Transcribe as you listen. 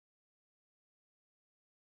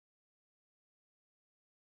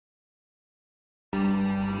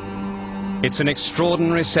It's an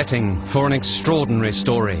extraordinary setting for an extraordinary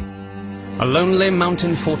story. A lonely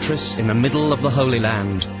mountain fortress in the middle of the Holy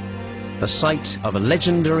Land. The site of a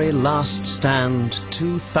legendary last stand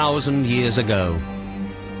 2,000 years ago.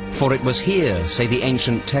 For it was here, say the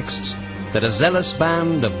ancient texts, that a zealous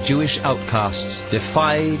band of Jewish outcasts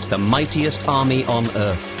defied the mightiest army on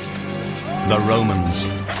earth, the Romans.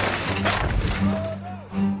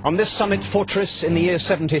 On this summit fortress in the year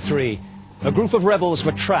 73, a group of rebels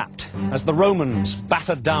were trapped as the Romans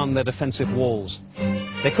battered down their defensive walls.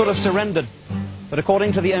 They could have surrendered, but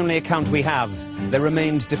according to the only account we have, they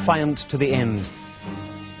remained defiant to the end.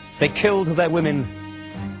 They killed their women,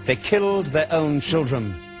 they killed their own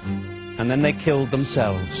children, and then they killed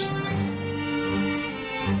themselves.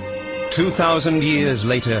 2,000 years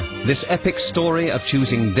later, this epic story of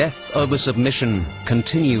choosing death over submission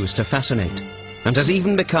continues to fascinate, and has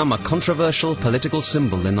even become a controversial political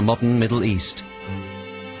symbol in the modern Middle East.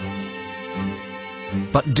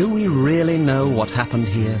 But do we really know what happened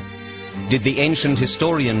here? Did the ancient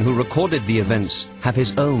historian who recorded the events have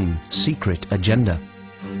his own secret agenda?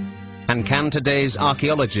 And can today's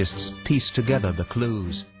archaeologists piece together the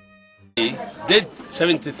clues? Dead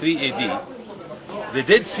 73 AD, the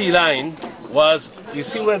Dead Sea Line was, you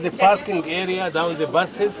see where the parking area down the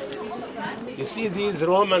buses? You see these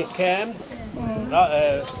Roman camps?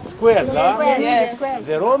 Squares, huh? Yes.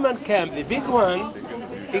 The Roman camp, the big one,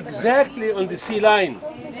 exactly on the sea line.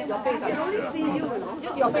 On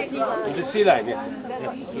the sea line, yes.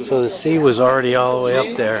 Yeah. So the sea was already all the way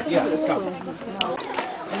up there. Yeah.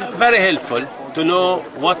 Very helpful to know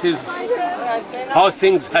how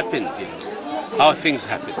things happened, how things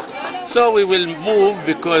happen. So we will move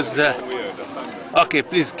because, okay,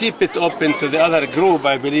 please keep it open to the other group.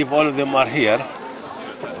 I believe all of them are here.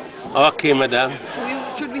 Okay, madam.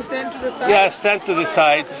 Should we stand to the side? Yeah, stand to the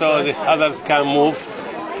side so the others can move.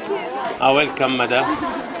 Welcome, madam.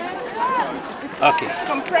 Okay.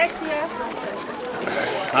 Compress here.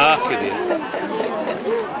 Okay, dear.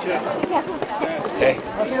 Okay.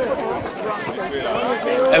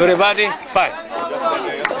 Everybody, fine.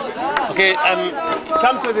 Okay,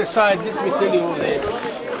 come to the side. Let me tell you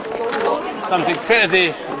something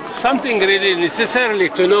further, something really necessarily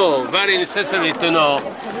to know, very necessary to know,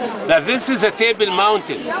 that this is a table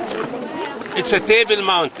mountain. It's a table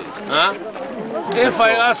mountain. Huh? If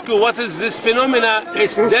I ask you what is this phenomena,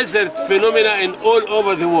 it's desert phenomena in all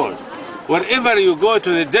over the world. Wherever you go to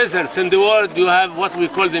the deserts in the world, you have what we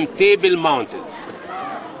call them table mountains.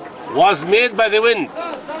 Was made by the wind.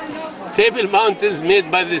 Table mountains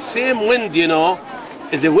made by the same wind, you know.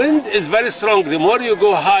 The wind is very strong. The more you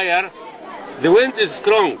go higher, the wind is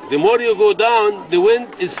strong. The more you go down, the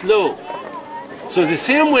wind is slow. So the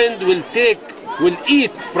same wind will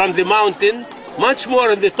eat from the mountain much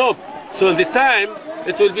more on the top. So in the time,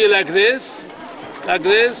 it will be like this, like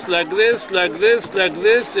this, like this, like this, like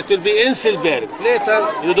this. It will be Inselberg.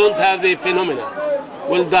 Later, you don't have the phenomena.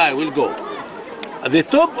 We'll die, we'll go. At the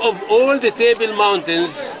top of all the table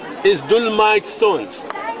mountains is dolomite stones.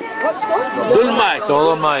 What stones? Dolomite.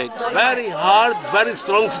 Dolomite. Very hard, very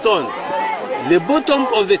strong stones. The bottom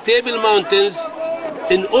of the table mountains,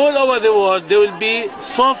 in all over the world, there will be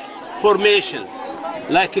soft formations,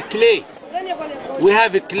 like a clay. We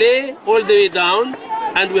have a clay all the way down,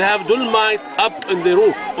 and we have dolomite up in the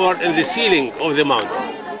roof or in the ceiling of the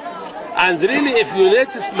mountain. And really, if you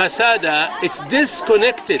notice Masada, it's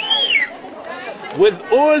disconnected with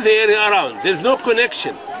all the area around. There's no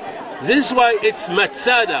connection. This is why it's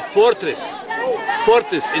Masada, fortress.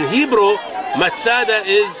 Fortress. In Hebrew, Masada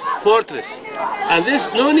is fortress. And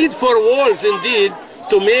there's no need for walls, indeed,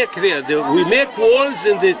 to make there. We make walls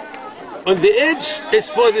on the edge. It's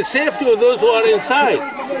for the safety of those who are inside.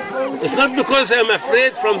 It's not because I'm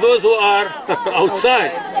afraid from those who are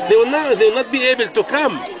outside. They will not be able to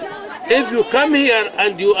come. If you come here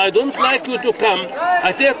and I don't like you to come,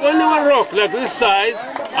 I take only one rock like this size,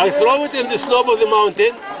 I throw it in the slope of the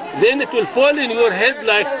mountain, then it will fall in your head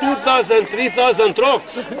like 2,000, 3,000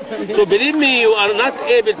 rocks. So believe me, you are not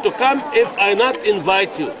able to come if I not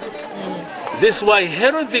invite you. This is why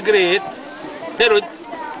Herod the Great, Herod,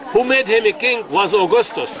 who made him a king, was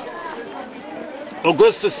Augustus.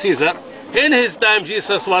 Augustus Caesar. In his time,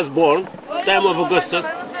 Jesus was born, time of Augustus.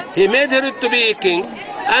 He made Herod to be a king,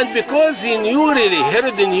 and because he knew really,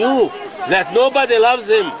 Herod knew that nobody loves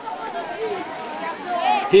him.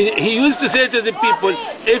 He used to say to the people,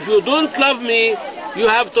 if you don't love me, you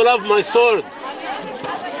have to love my sword.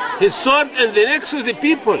 His sword and the necks of the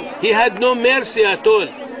people. He had no mercy at all.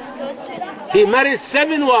 He married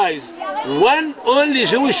 7 wives, one only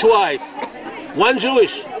Jewish wife, one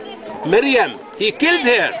Jewish, Miriam. He killed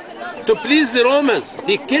her. to please the Romans.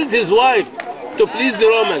 He killed his wife to please the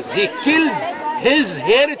Romans. He killed his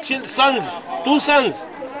sons, 2 sons,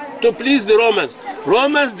 to please the Romans.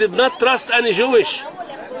 Romans did not trust any Jewish.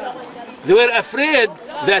 They were afraid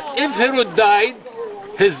that if Herod died,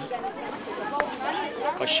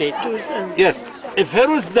 if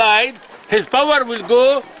Herod died, his power will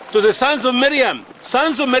go to the sons of Miriam.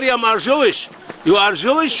 Sons of Miriam are Jewish. You are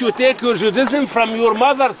Jewish, you take your Judaism from your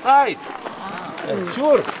mother's side.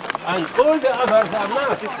 Sure. And all the others are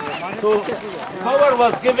not. So power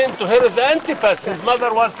was given to Herod Antipas. His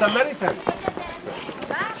mother was Samaritan.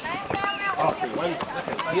 Okay, 1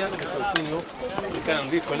 second. Here we continue. We can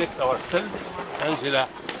recollect ourselves. Angela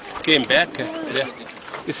came back.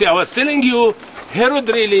 You see, I was telling you, Herod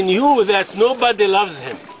really knew that nobody loves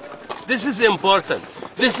him. This is important.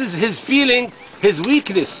 This is his feeling, his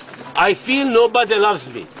weakness. I feel nobody loves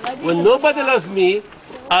me. When nobody loves me,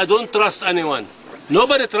 I don't trust anyone.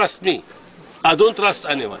 Nobody trusts me. I don't trust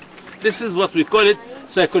anyone. This is what we call it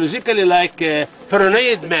psychologically like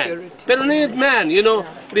paranoid man. Paranoid man, you know,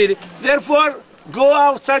 really. Therefore, go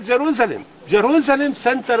outside Jerusalem. Jerusalem,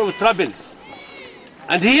 center of troubles.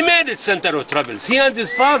 And he made it center of troubles. He and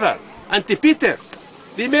his father, Antipater,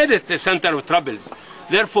 they made it the center of troubles.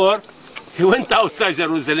 Therefore, he went outside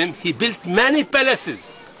Jerusalem. He built many palaces.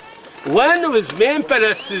 One of his main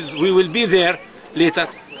palaces, we will be there later,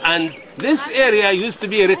 and this area used to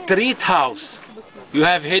be a retreat house. You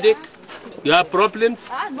have headache, you have problems,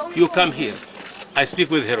 you come here. I speak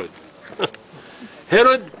with Herod.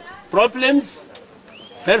 Herod, problems,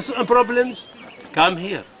 personal problems, come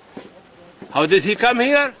here. How did he come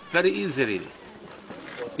here? Very easily.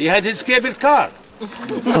 He had his cable car.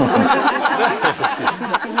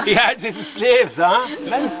 He had his slaves,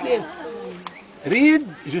 many slaves. Read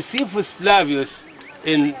Josephus Flavius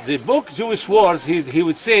in the book Jewish Wars. He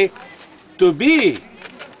would say, to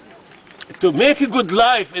make a good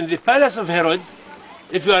life in the palace of Herod,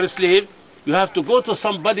 if you are a slave, you have to go to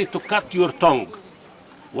somebody to cut your tongue.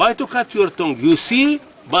 Why to cut your tongue? You see,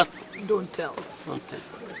 but Don't tell. don't tell.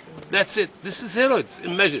 That's it. This is Herod's.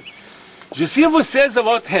 Imagine. Josephus says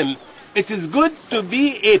about him, it is good to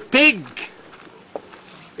be a pig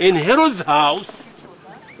in Herod's house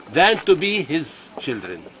than to be his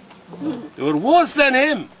children. They were worse than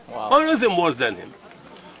him. All of them worse than him.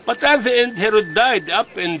 But at the end, Herod died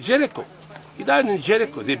up in Jericho. He died in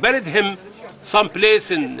Jericho. They buried him someplace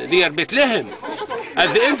near Bethlehem.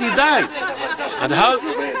 At the end, he died. And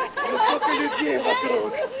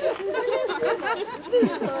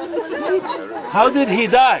how did he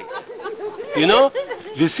die? You know,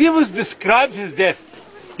 Josephus describes his death.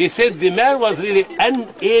 He said the man was really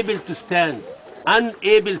unable to stand,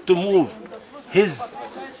 unable to move.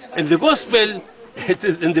 In the gospel, it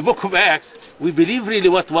is in the book of Acts, we believe really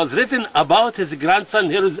what was written about his grandson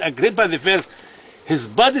Herod Agrippa I. His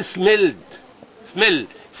body smelled,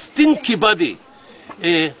 stinky body.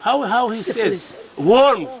 How he says?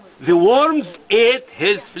 Worms. The worms ate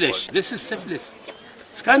his flesh. This is syphilis.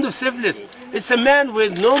 It's kind of syphilis. It's a man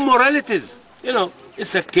with no moralities. You know,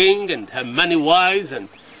 it's a king and have many wives and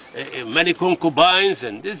many concubines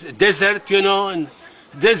and this desert, you know, and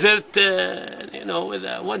desert, you know, with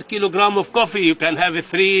 1 kilogram of coffee, you can have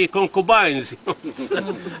 3 concubines.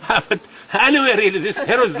 But anyway, really, this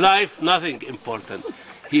Herod's life, nothing important.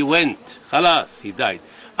 He went, khalas, he died.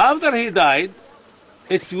 After he died,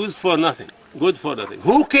 it's used for nothing, good for nothing.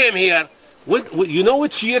 Who came here? You know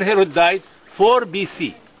which year Herod died? 4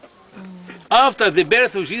 BC. After the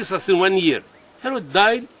birth of Jesus in 1 year. Herod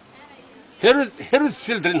died. Herod's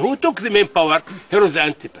children, who took the main power? Herod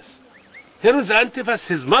Antipas. Herod Antipas,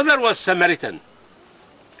 his mother was Samaritan.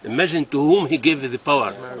 Imagine to whom he gave the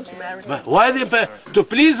power. Why to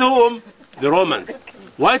please whom? The Romans.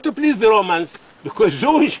 Why to please the Romans? Because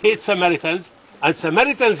Jewish hate Samaritans and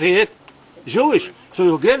Samaritans hate Jewish.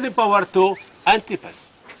 So he gave the power to Antipas.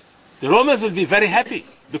 The Romans will be very happy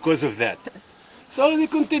because of that. So they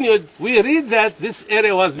continued. We read that this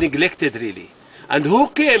area was neglected really. And who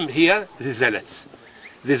came here? The Zealots.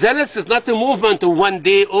 The Zealots is not a movement of 1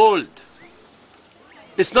 day old.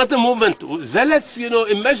 It's not a movement. Zealots, you know,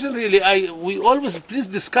 imagine really, we always, please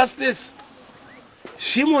discuss this.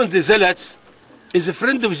 Shimon the Zealots is a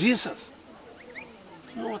friend of Jesus.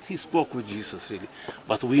 You know what, he spoke with Jesus really.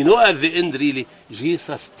 But we know at the end really,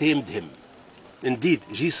 Jesus tamed him. Indeed,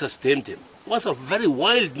 Jesus tamed him. He was a very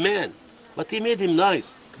wild man, but he made him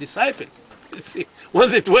nice. Disciple. You see, one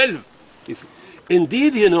of the 12. You see.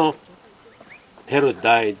 Indeed, you know, Herod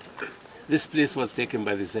died. This place was taken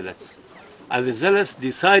by the Zealots. And the Zealots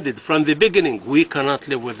decided from the beginning, we cannot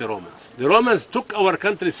live with the Romans. The Romans took our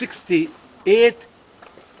country 68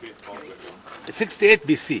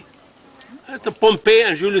 BC. It's Pompey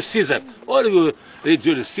and Julius Caesar. Or you read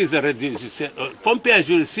Julius Caesar, Pompey and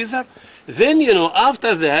Julius Caesar. Then, you know,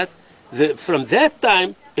 after that, from that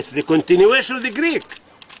time, it's the continuation of the Greek.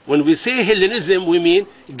 When we say Hellenism, we mean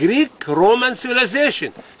Greek-Roman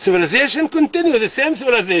civilization. Civilization continue, the same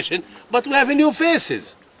civilization, but we have new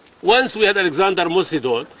faces. Once we had Alexander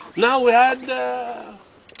Macedon, now we had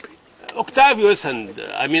Octavius, and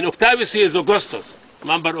Octavius here is Augustus.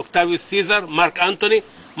 Remember Octavius Caesar, Mark Antony?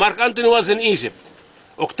 Mark Antony was in Egypt.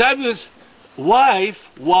 Octavius' wife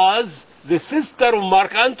was the sister of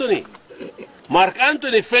Mark Antony. Mark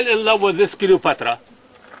Antony fell in love with this Cleopatra.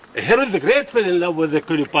 Herod the Great fell in love with the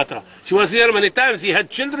Cleopatra. She was here many times. He had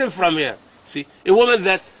children from her. See, a woman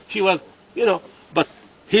that she was, you know, but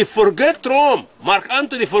he forgot Rome. Mark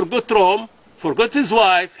Antony forgot Rome, forgot his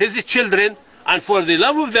wife, his children, and for the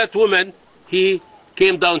love of that woman, he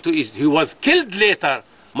came down to Egypt. He was killed later,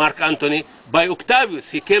 Mark Antony, by Octavius.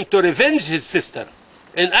 He came to revenge his sister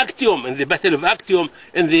in Actium, in the Battle of Actium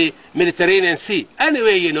in the Mediterranean Sea.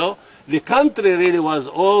 Anyway, you know, the country really was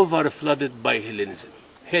over-flooded by Hellenism.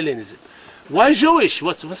 Why Jewish?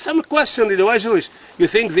 What's some question really? Why Jewish? You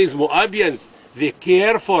think these Moabians, they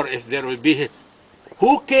care for if there will be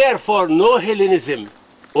who care for no Hellenism?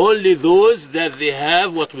 Only those that they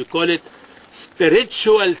have what we call it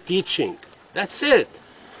spiritual teaching. That's it.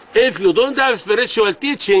 If you don't have spiritual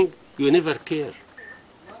teaching, you never care.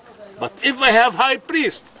 But if I have high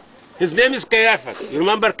priest, his name is Caiaphas. You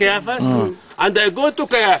remember Caiaphas? And I go to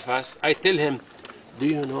Caiaphas, I tell him, do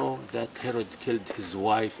you know that Herod killed his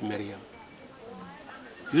wife, Miriam?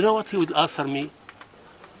 You know what he would answer me?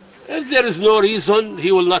 If there is no reason,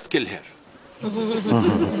 he will not kill her.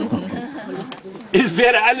 Is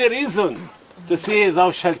there any reason to say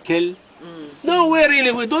thou shalt kill? No,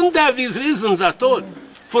 we don't have these reasons at all.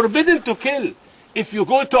 Forbidden to kill. If you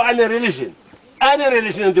go to any religion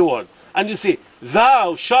in the world, and you say,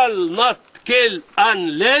 thou shalt not kill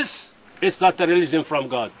unless, it's not a religion from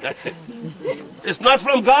God. That's it. It's not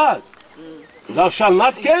from God. Thou shalt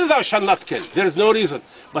not kill, thou shalt not kill. There is no reason.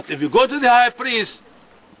 But if you go to the high priest,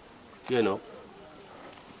 you know,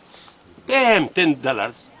 pay him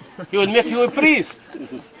 $10, he will make you a priest.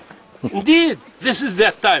 Indeed, this is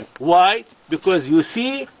that time. Why? Because you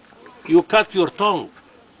see, you cut your tongue.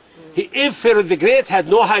 If Herod the Great had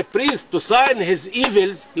no high priest to sign his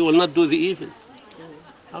evils, he will not do the evils.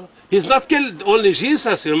 He's not killed only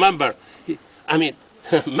Jesus, remember.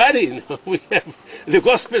 Mary, we have the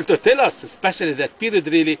gospel to tell us, especially that period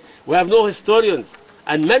really, we have no historians.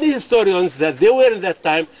 And many historians that they were in that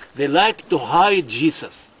time, they like to hide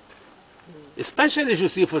Jesus. Especially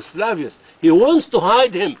Josephus Flavius. He wants to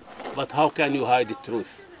hide him. But how can you hide the truth?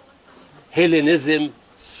 Hellenism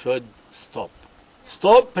should stop.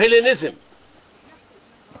 Stop Hellenism.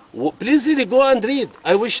 Please really go and read.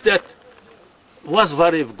 I wish that was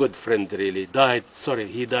very good friend really.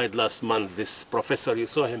 He died last month. This professor, you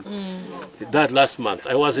saw him. He died last month.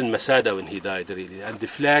 I was in Masada when he died really. And the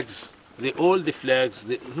flags, all the flags,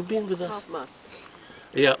 you've been with us? Half-mast.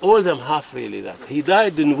 Yeah, all them half really that. He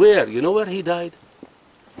died in where? You know where he died?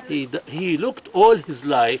 He looked all his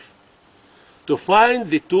life to find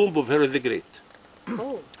the tomb of Herod the Great.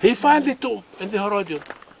 Oh. He found the tomb in the Herodion.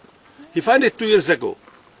 He found it 2 years ago.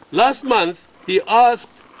 Last month, he asked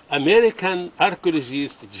American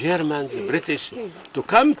archaeologists, Germans, British, to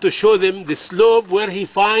come to show them the slope where he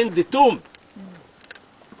found the tomb.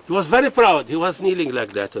 He was very proud. He was kneeling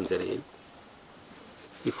like that on the rain.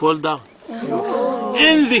 He fell down. Oh.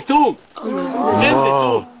 In the tomb. Oh. In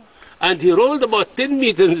the tomb. And he rolled about 10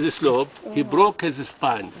 meters in the slope. He broke his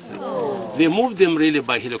spine. Oh. They moved him really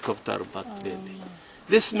by helicopter, but really.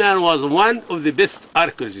 This man was one of the best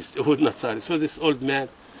archaeologists. So this old man,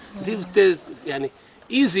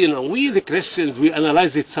 easy, you know, we the Christians, we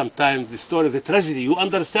analyze it sometimes, the story of the tragedy. You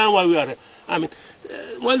understand why we are,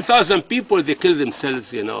 1,000 people, they kill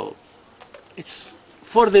themselves, you know. It's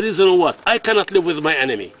for the reason of what? I cannot live with my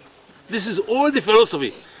enemy. This is all the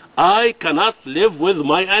philosophy. I cannot live with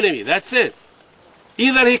my enemy. That's it.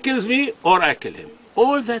 Either he kills me or I kill him.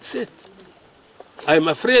 All that's it. I'm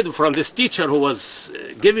afraid from this teacher who was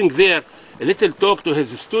giving there a little talk to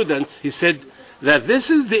his students, he said that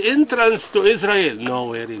this is the entrance to Israel. No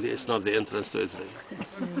way, really, it's not the entrance to Israel.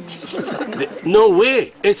 No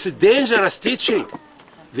way. It's a dangerous teaching.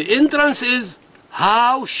 The entrance is,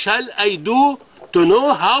 how shall I do to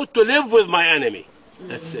know how to live with my enemy?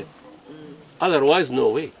 That's it. Otherwise, no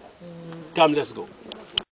way. Come, let's go.